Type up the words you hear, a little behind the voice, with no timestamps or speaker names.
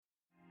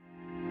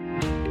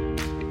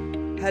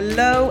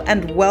Hello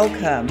and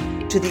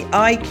welcome to the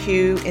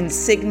IQ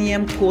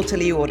Insigniam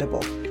Quarterly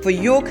Audible. For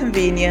your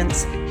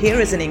convenience,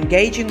 here is an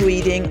engaging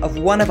reading of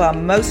one of our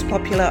most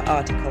popular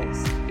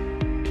articles.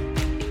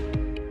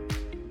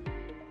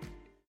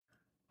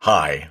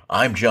 Hi,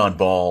 I'm John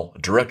Ball,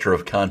 Director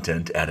of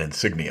Content at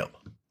Insigniam.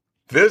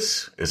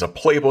 This is a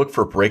Playbook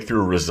for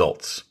Breakthrough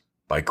Results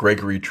by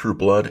Gregory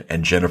Trueblood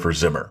and Jennifer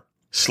Zimmer.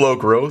 Slow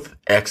growth,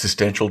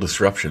 existential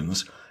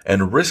disruptions,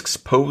 and risks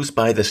posed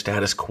by the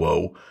status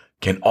quo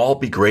can all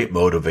be great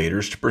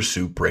motivators to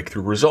pursue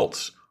breakthrough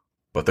results.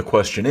 But the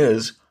question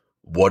is,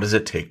 what does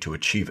it take to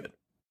achieve it?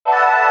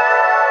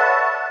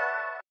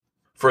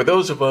 For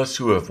those of us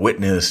who have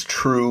witnessed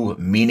true,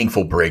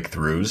 meaningful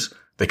breakthroughs,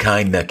 the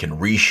kind that can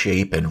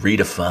reshape and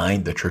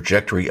redefine the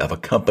trajectory of a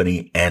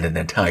company and an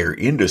entire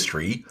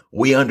industry,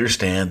 we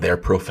understand their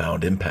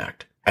profound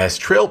impact. As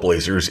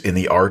trailblazers in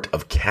the art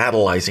of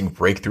catalyzing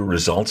breakthrough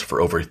results for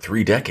over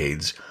 3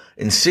 decades,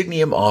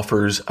 Insigniam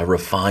offers a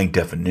refined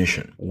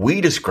definition.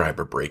 We describe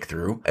a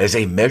breakthrough as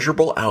a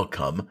measurable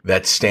outcome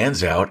that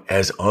stands out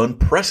as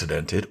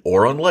unprecedented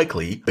or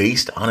unlikely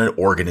based on an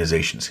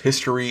organization's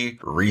history,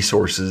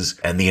 resources,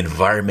 and the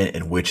environment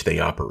in which they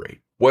operate.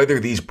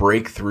 Whether these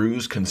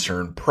breakthroughs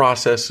concern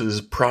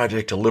processes,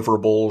 project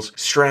deliverables,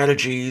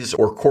 strategies,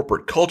 or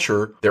corporate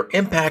culture, their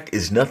impact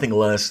is nothing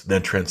less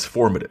than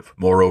transformative.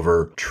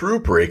 Moreover, true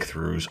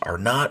breakthroughs are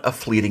not a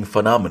fleeting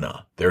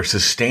phenomena. They're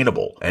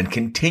sustainable and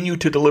continue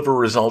to deliver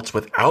results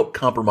without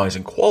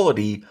compromising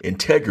quality,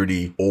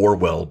 integrity, or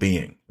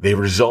well-being. They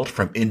result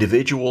from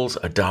individuals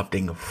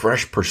adopting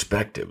fresh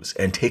perspectives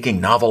and taking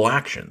novel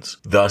actions,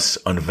 thus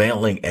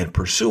unveiling and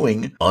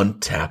pursuing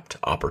untapped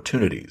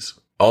opportunities.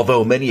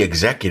 Although many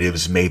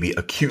executives may be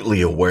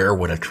acutely aware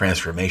when a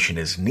transformation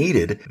is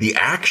needed, the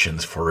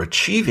actions for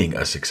achieving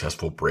a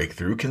successful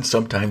breakthrough can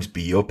sometimes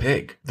be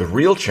opaque. The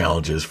real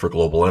challenges for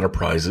global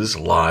enterprises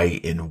lie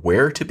in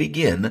where to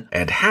begin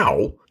and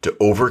how to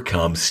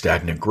overcome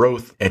stagnant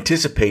growth,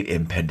 anticipate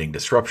impending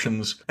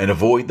disruptions, and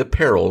avoid the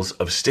perils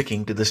of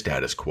sticking to the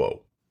status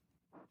quo.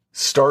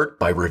 Start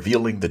by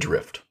revealing the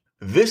drift.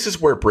 This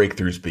is where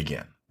breakthroughs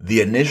begin.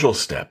 The initial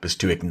step is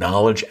to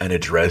acknowledge and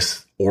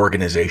address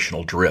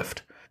organizational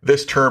drift.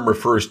 This term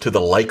refers to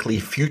the likely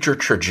future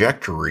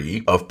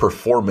trajectory of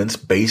performance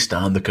based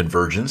on the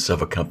convergence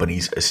of a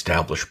company's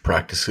established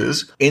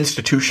practices,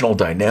 institutional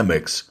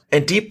dynamics,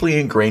 and deeply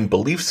ingrained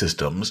belief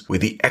systems with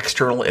the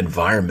external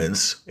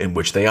environments in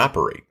which they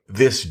operate.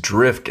 This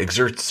drift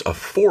exerts a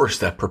force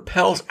that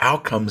propels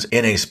outcomes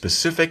in a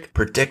specific,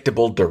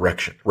 predictable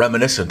direction,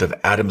 reminiscent of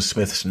Adam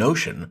Smith's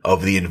notion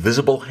of the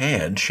invisible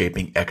hand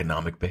shaping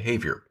economic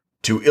behavior.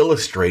 To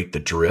illustrate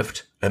the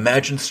drift,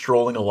 imagine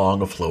strolling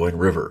along a flowing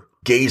river.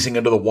 Gazing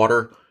into the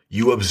water,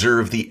 you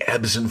observe the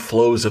ebbs and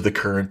flows of the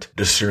current,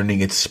 discerning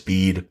its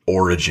speed,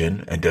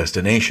 origin, and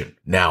destination.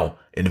 Now,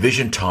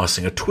 envision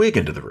tossing a twig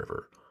into the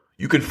river.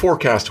 You can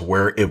forecast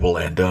where it will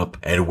end up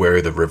and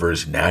where the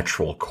river's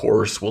natural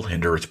course will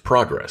hinder its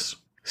progress.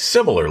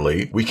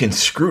 Similarly, we can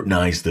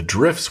scrutinize the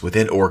drifts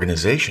within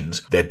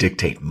organizations that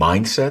dictate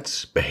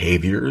mindsets,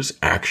 behaviors,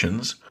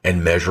 actions,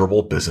 and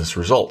measurable business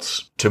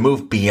results. To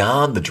move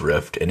beyond the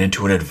drift and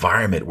into an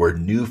environment where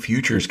new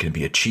futures can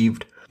be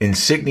achieved,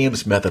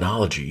 Insigniam's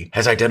methodology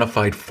has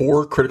identified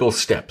 4 critical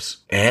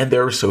steps and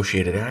their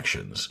associated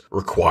actions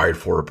required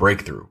for a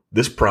breakthrough.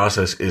 This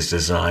process is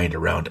designed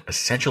around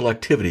essential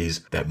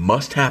activities that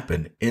must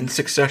happen in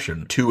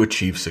succession to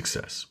achieve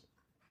success.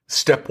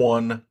 Step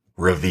 1.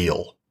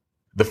 Reveal.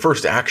 The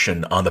first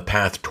action on the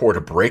path toward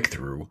a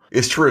breakthrough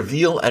is to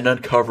reveal and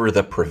uncover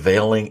the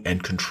prevailing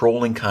and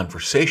controlling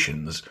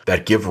conversations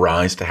that give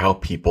rise to how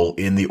people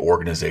in the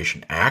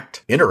organization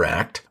act,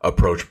 interact,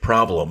 approach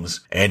problems,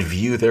 and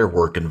view their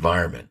work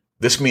environment.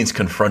 This means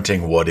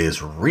confronting what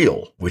is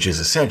real, which is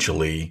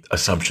essentially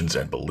assumptions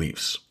and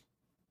beliefs.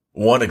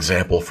 One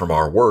example from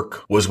our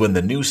work was when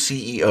the new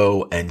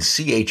CEO and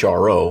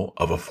CHRO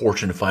of a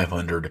Fortune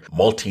 500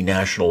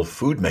 multinational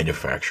food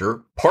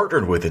manufacturer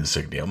partnered with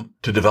Insigniam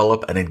to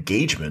develop an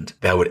engagement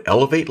that would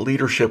elevate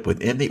leadership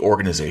within the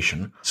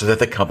organization so that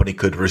the company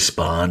could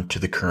respond to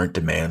the current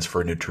demands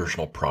for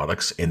nutritional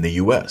products in the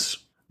U.S.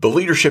 The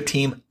leadership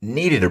team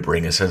needed to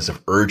bring a sense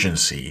of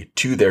urgency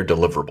to their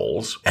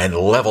deliverables and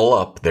level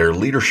up their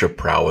leadership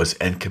prowess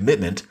and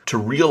commitment to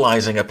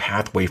realizing a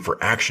pathway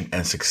for action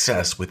and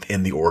success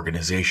within the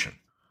organization.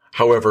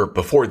 However,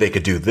 before they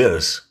could do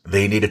this,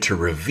 they needed to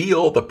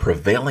reveal the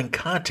prevailing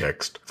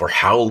context for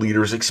how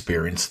leaders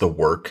experience the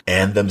work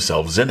and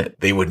themselves in it.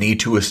 They would need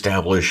to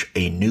establish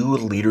a new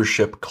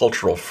leadership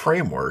cultural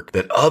framework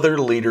that other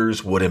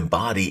leaders would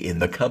embody in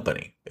the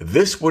company.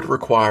 This would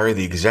require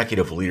the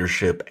executive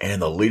leadership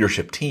and the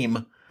leadership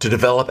team to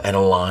develop and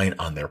align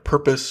on their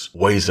purpose,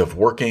 ways of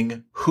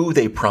working, who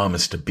they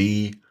promise to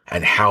be,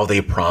 and how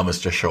they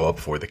promise to show up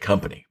for the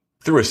company.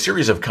 Through a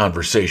series of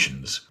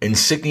conversations,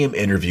 Insigniam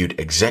interviewed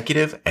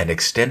executive and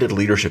extended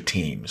leadership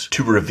teams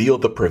to reveal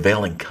the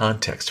prevailing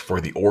context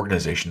for the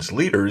organization's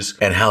leaders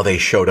and how they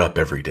showed up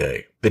every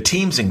day. The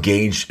teams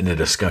engaged in a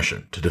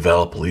discussion to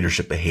develop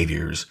leadership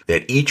behaviors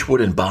that each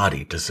would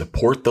embody to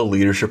support the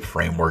leadership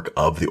framework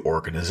of the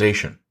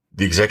organization.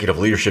 The executive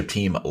leadership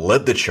team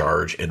led the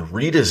charge in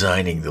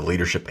redesigning the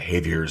leadership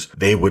behaviors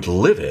they would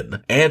live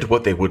in and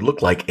what they would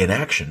look like in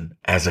action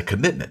as a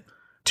commitment.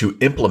 To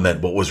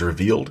implement what was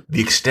revealed, the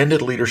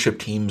extended leadership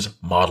teams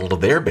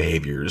modeled their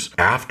behaviors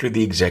after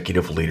the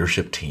executive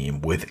leadership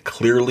team with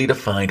clearly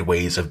defined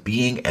ways of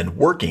being and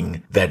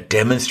working that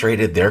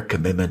demonstrated their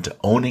commitment to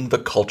owning the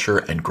culture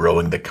and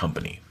growing the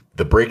company.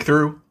 The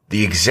breakthrough?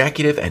 The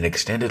executive and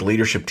extended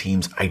leadership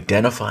teams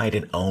identified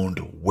and owned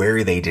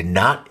where they did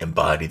not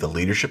embody the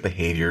leadership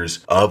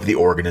behaviors of the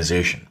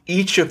organization.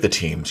 Each of the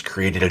teams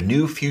created a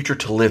new future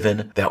to live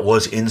in that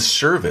was in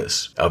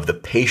service of the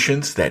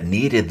patients that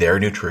needed their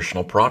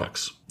nutritional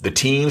products. The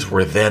teams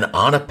were then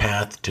on a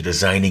path to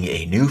designing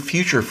a new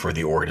future for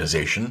the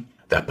organization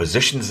that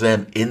positions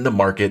them in the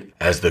market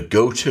as the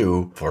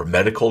go-to for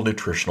medical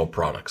nutritional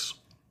products.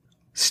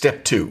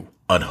 Step 2.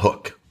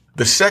 Unhook.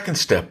 The second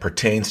step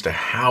pertains to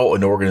how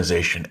an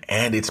organization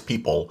and its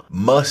people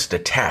must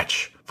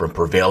detach from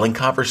prevailing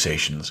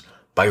conversations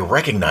by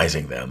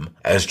recognizing them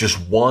as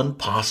just one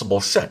possible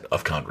set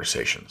of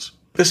conversations.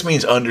 This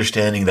means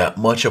understanding that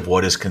much of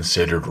what is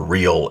considered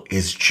real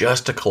is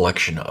just a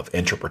collection of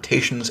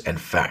interpretations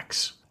and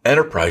facts.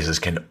 Enterprises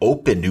can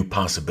open new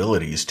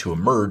possibilities to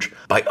emerge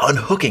by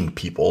unhooking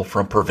people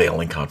from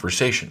prevailing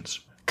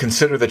conversations.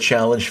 Consider the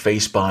challenge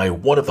faced by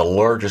one of the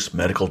largest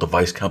medical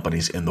device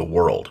companies in the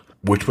world,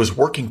 which was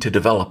working to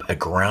develop a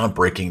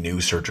groundbreaking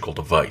new surgical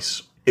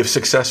device. If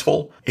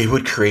successful, it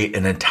would create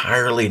an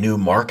entirely new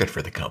market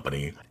for the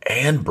company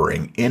and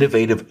bring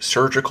innovative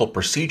surgical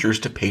procedures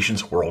to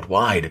patients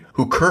worldwide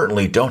who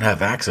currently don't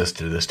have access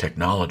to this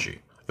technology.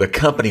 The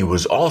company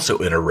was also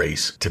in a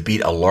race to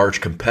beat a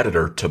large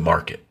competitor to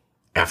market.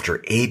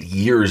 After 8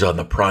 years on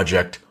the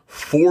project,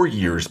 4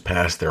 years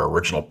past their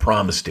original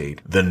promise date,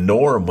 the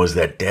norm was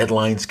that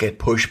deadlines get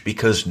pushed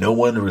because no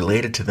one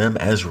related to them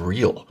as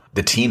real.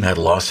 The team had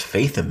lost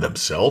faith in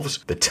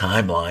themselves, the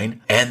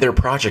timeline, and their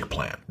project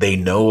plan. They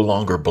no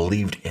longer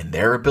believed in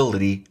their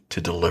ability to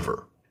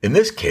deliver. In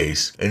this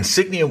case,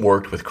 Insigniam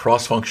worked with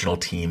cross-functional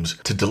teams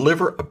to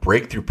deliver a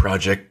breakthrough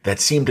project that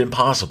seemed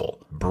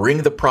impossible,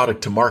 bring the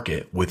product to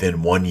market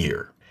within 1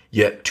 year.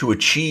 Yet, to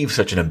achieve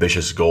such an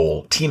ambitious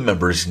goal, team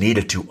members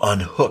needed to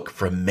unhook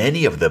from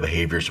many of the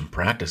behaviors and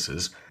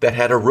practices that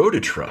had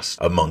eroded trust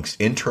amongst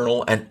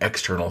internal and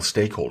external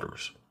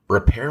stakeholders.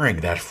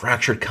 Repairing that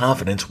fractured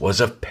confidence was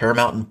of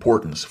paramount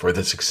importance for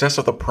the success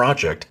of the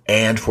project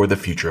and for the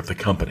future of the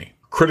company.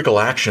 Critical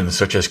actions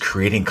such as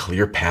creating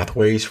clear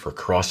pathways for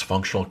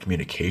cross-functional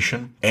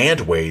communication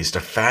and ways to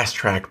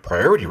fast-track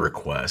priority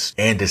requests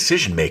and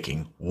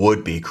decision-making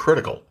would be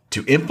critical.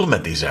 To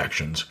implement these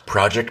actions,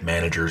 project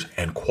managers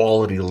and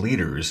quality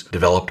leaders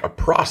developed a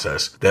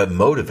process that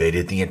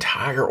motivated the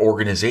entire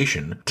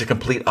organization to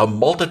complete a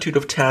multitude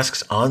of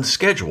tasks on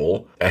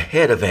schedule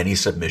ahead of any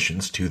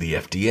submissions to the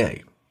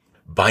FDA.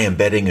 By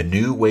embedding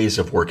new ways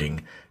of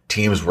working,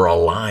 teams were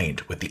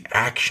aligned with the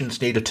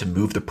actions needed to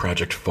move the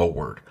project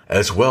forward,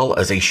 as well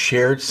as a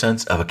shared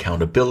sense of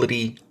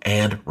accountability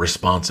and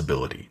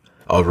responsibility,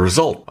 a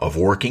result of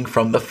working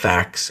from the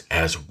facts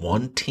as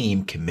one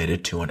team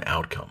committed to an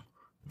outcome.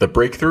 The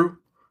breakthrough?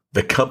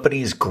 The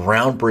company's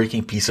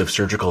groundbreaking piece of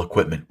surgical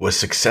equipment was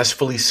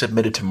successfully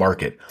submitted to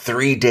market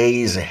 3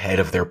 days ahead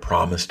of their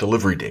promised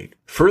delivery date.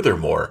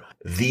 Furthermore,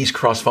 these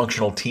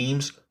cross-functional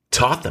teams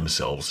taught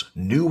themselves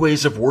new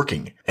ways of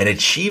working and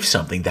achieved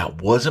something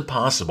that wasn't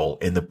possible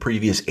in the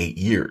previous 8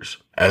 years.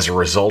 As a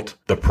result,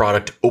 the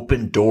product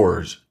opened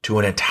doors to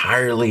an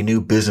entirely new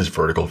business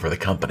vertical for the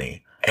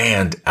company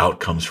and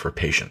outcomes for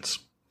patients.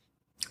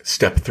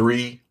 Step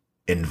 3.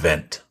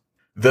 Invent.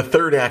 The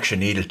third action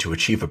needed to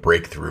achieve a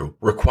breakthrough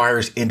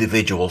requires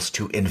individuals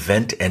to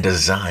invent and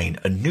design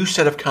a new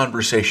set of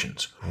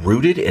conversations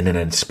rooted in an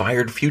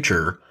inspired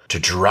future to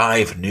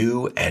drive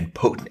new and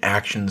potent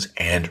actions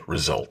and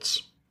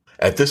results.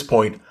 At this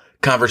point,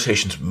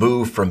 conversations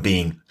move from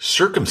being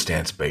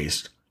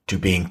circumstance-based to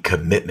being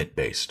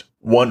commitment-based.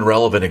 One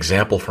relevant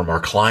example from our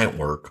client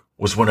work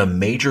was when a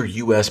major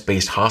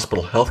U.S.-based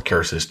hospital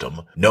healthcare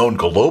system, known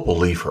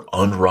globally for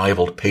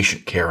unrivaled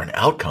patient care and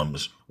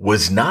outcomes,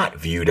 was not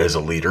viewed as a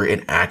leader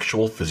in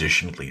actual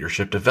physician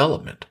leadership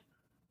development.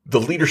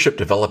 The leadership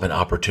development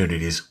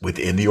opportunities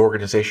within the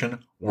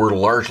organization were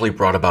largely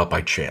brought about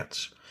by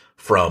chance,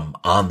 from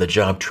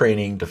on-the-job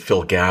training to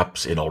fill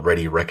gaps in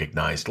already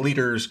recognized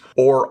leaders,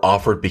 or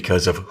offered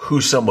because of who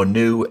someone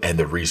knew and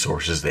the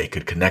resources they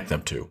could connect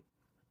them to.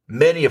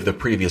 Many of the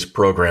previous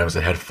programs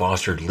that had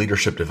fostered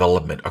leadership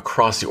development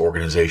across the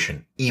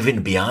organization,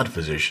 even beyond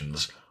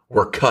physicians,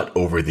 were cut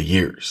over the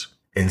years.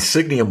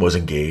 Insigniam was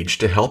engaged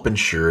to help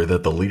ensure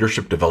that the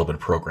leadership development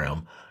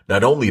program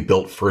not only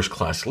built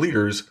first-class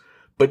leaders,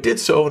 but did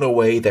so in a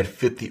way that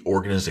fit the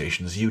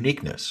organization's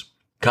uniqueness.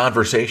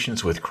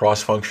 Conversations with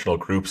cross-functional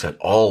groups at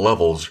all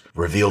levels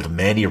revealed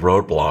many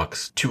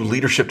roadblocks to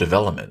leadership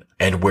development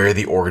and where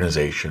the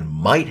organization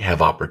might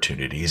have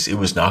opportunities it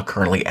was not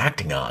currently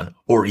acting on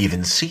or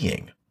even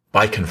seeing.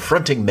 By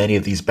confronting many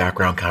of these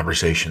background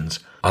conversations,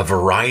 a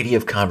variety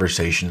of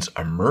conversations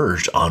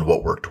emerged on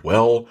what worked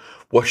well,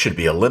 what should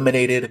be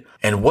eliminated,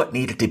 and what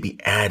needed to be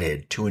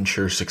added to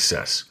ensure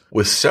success,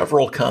 with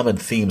several common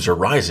themes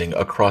arising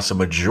across a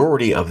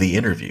majority of the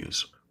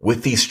interviews.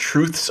 With these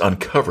truths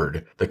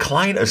uncovered, the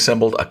client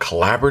assembled a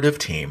collaborative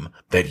team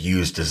that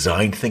used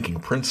design thinking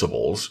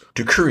principles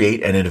to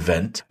create and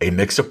invent a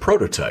mix of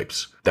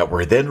prototypes that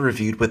were then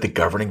reviewed with the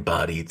governing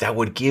body that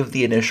would give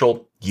the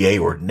initial yay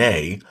or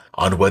nay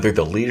on whether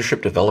the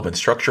leadership development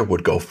structure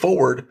would go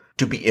forward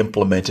to be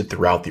implemented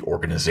throughout the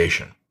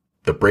organization.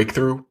 The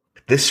breakthrough?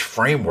 This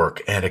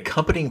framework and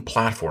accompanying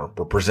platform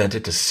were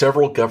presented to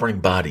several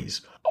governing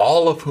bodies,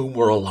 all of whom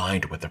were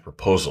aligned with the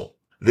proposal.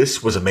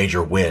 This was a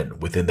major win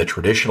within the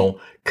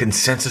traditional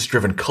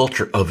consensus-driven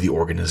culture of the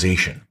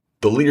organization.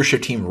 The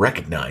leadership team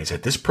recognized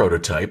that this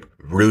prototype,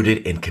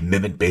 rooted in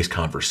commitment-based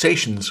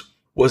conversations,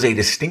 was a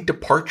distinct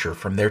departure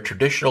from their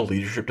traditional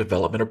leadership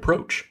development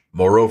approach.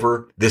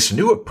 Moreover, this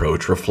new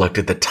approach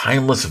reflected the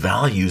timeless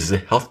values the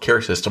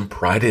healthcare system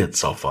prided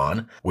itself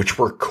on, which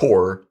were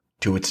core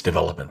to its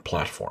development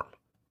platform.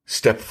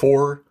 Step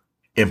 4.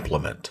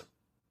 Implement.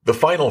 The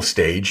final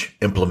stage,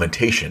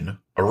 implementation,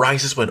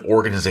 arises when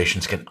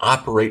organizations can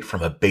operate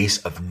from a base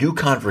of new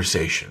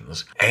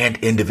conversations and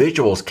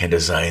individuals can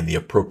design the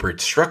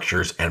appropriate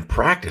structures and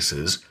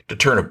practices to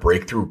turn a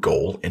breakthrough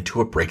goal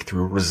into a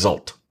breakthrough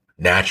result.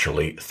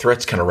 Naturally,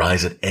 threats can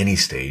arise at any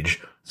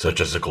stage,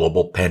 such as a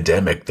global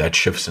pandemic that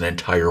shifts an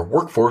entire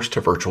workforce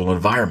to virtual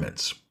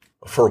environments.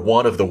 For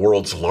one of the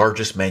world's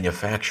largest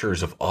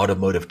manufacturers of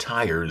automotive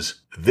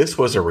tires, this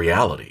was a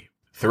reality.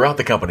 Throughout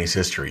the company's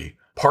history,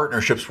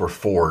 partnerships were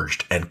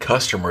forged and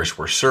customers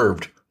were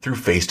served through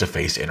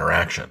face-to-face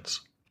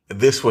interactions.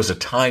 This was a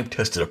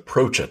time-tested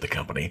approach at the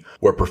company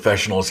where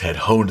professionals had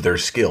honed their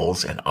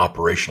skills and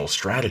operational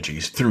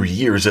strategies through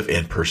years of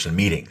in-person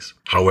meetings.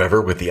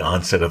 However, with the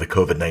onset of the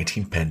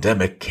COVID-19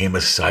 pandemic came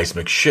a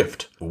seismic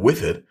shift.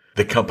 With it,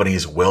 the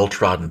company's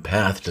well-trodden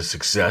path to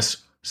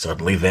success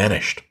suddenly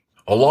vanished.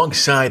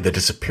 Alongside the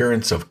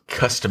disappearance of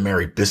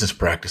customary business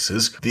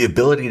practices, the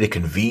ability to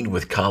convene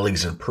with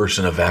colleagues in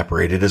person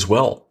evaporated as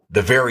well.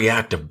 The very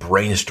act of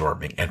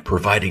brainstorming and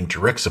providing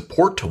direct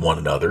support to one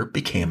another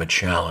became a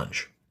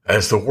challenge.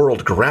 As the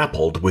world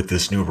grappled with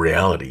this new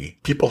reality,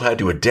 people had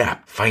to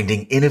adapt,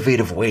 finding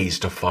innovative ways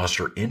to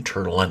foster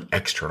internal and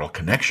external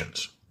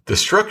connections. The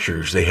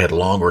structures they had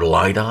long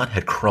relied on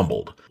had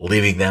crumbled,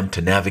 leaving them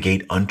to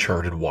navigate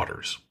uncharted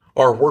waters.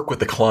 Our work with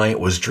the client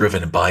was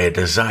driven by a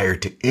desire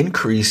to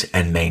increase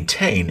and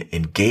maintain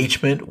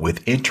engagement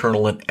with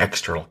internal and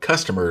external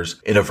customers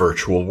in a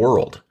virtual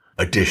world.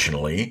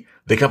 Additionally,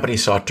 the company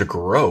sought to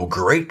grow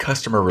great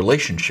customer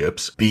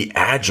relationships, be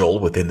agile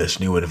within this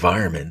new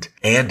environment,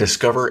 and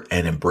discover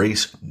and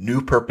embrace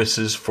new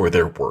purposes for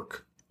their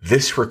work.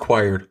 This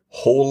required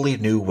wholly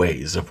new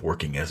ways of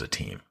working as a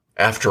team.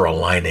 After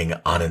aligning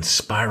on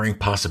inspiring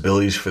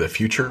possibilities for the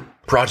future,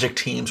 project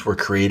teams were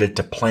created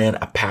to plan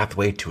a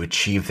pathway to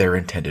achieve their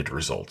intended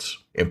results.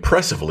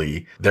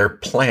 Impressively, their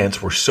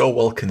plans were so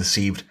well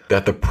conceived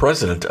that the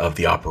president of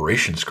the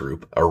operations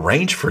group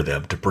arranged for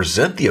them to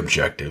present the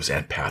objectives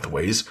and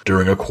pathways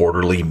during a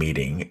quarterly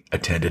meeting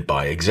attended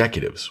by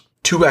executives.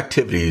 Two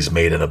activities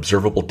made an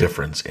observable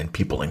difference in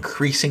people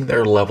increasing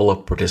their level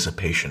of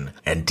participation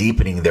and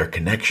deepening their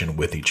connection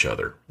with each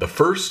other. The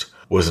first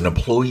was an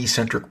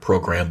employee-centric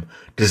program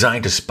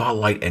designed to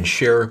spotlight and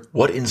share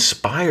what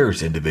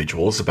inspires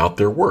individuals about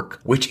their work,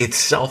 which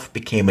itself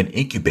became an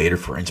incubator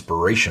for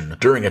inspiration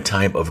during a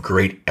time of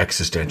great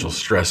existential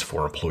stress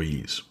for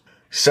employees.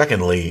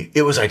 Secondly,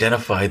 it was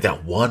identified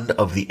that one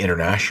of the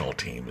international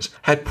teams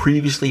had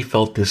previously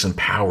felt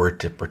disempowered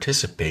to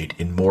participate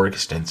in more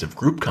extensive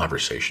group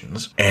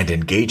conversations and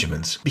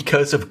engagements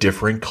because of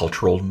differing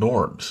cultural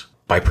norms.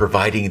 By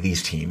providing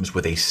these teams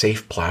with a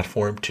safe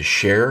platform to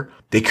share,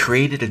 they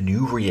created a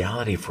new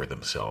reality for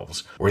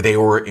themselves where they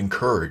were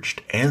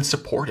encouraged and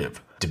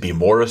supportive to be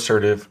more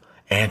assertive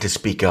and to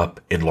speak up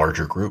in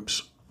larger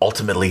groups.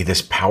 Ultimately,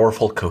 this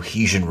powerful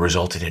cohesion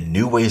resulted in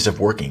new ways of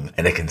working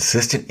and a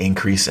consistent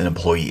increase in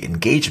employee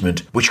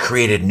engagement, which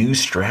created new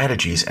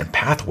strategies and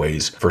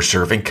pathways for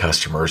serving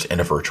customers in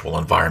a virtual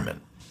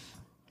environment.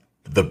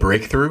 The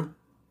breakthrough?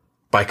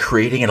 By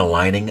creating and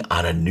aligning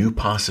on a new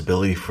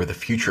possibility for the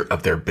future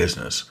of their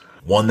business,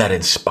 one that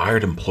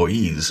inspired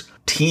employees,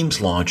 teams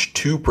launched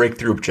 2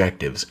 breakthrough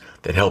objectives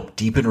that help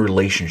deepen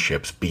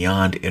relationships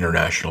beyond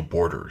international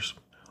borders.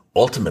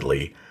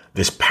 Ultimately,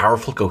 this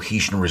powerful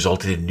cohesion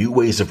resulted in new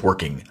ways of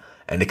working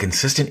and a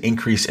consistent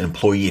increase in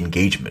employee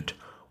engagement,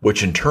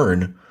 which in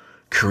turn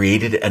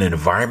created an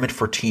environment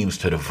for teams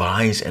to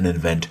devise and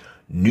invent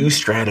new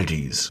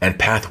strategies and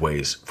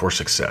pathways for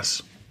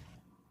success.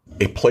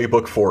 A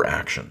playbook for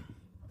action.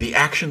 The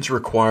actions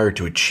required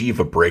to achieve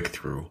a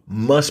breakthrough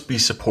must be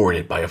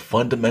supported by a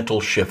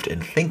fundamental shift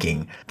in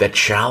thinking that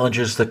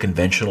challenges the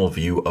conventional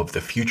view of the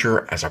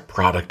future as a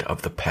product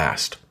of the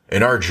past.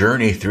 In our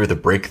journey through the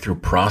breakthrough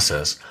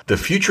process, the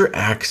future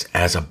acts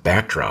as a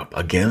backdrop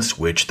against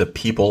which the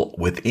people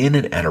within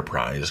an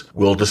enterprise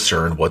will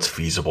discern what's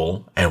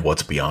feasible and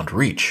what's beyond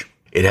reach.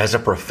 It has a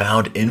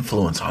profound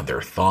influence on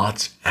their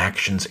thoughts,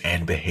 actions,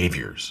 and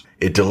behaviors.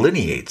 It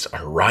delineates a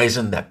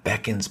horizon that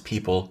beckons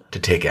people to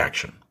take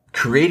action.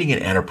 Creating an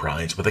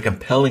enterprise with a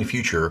compelling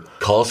future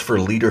calls for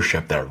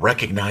leadership that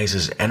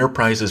recognizes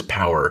enterprise's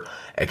power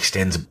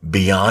extends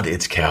beyond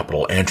its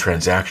capital and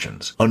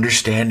transactions,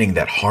 understanding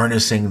that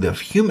harnessing the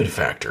human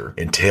factor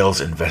entails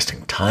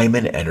investing time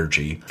and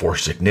energy for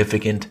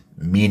significant,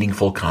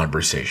 meaningful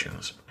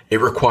conversations.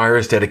 It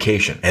requires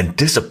dedication and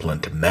discipline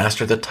to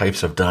master the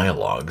types of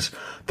dialogues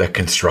that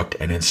construct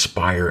and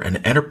inspire an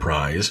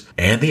enterprise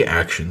and the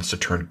actions to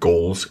turn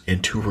goals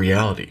into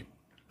reality.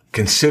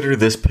 Consider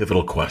this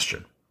pivotal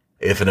question.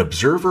 If an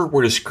observer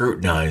were to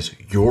scrutinize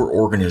your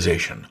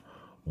organization,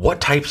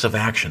 what types of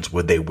actions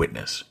would they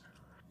witness?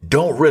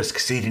 Don't risk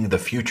ceding the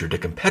future to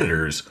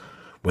competitors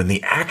when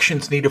the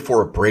actions needed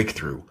for a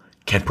breakthrough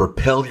can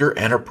propel your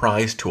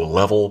enterprise to a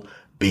level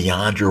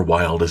beyond your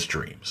wildest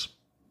dreams.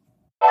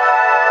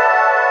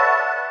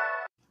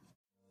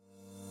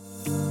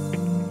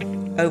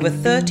 Over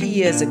 30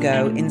 years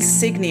ago,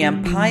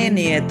 Insigniam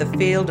pioneered the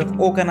field of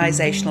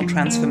organizational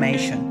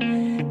transformation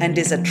and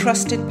is a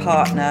trusted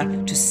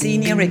partner to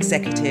senior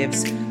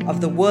executives of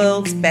the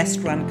world's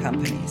best-run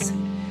companies.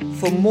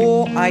 For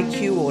more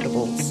IQ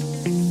Audibles,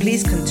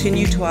 please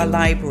continue to our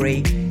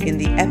library in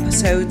the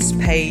episodes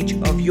page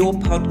of your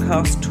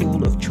podcast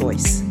tool of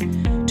choice.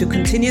 To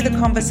continue the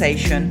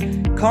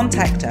conversation,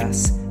 contact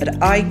us at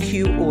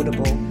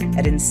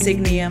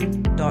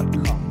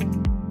iqaudible@insigniam.com.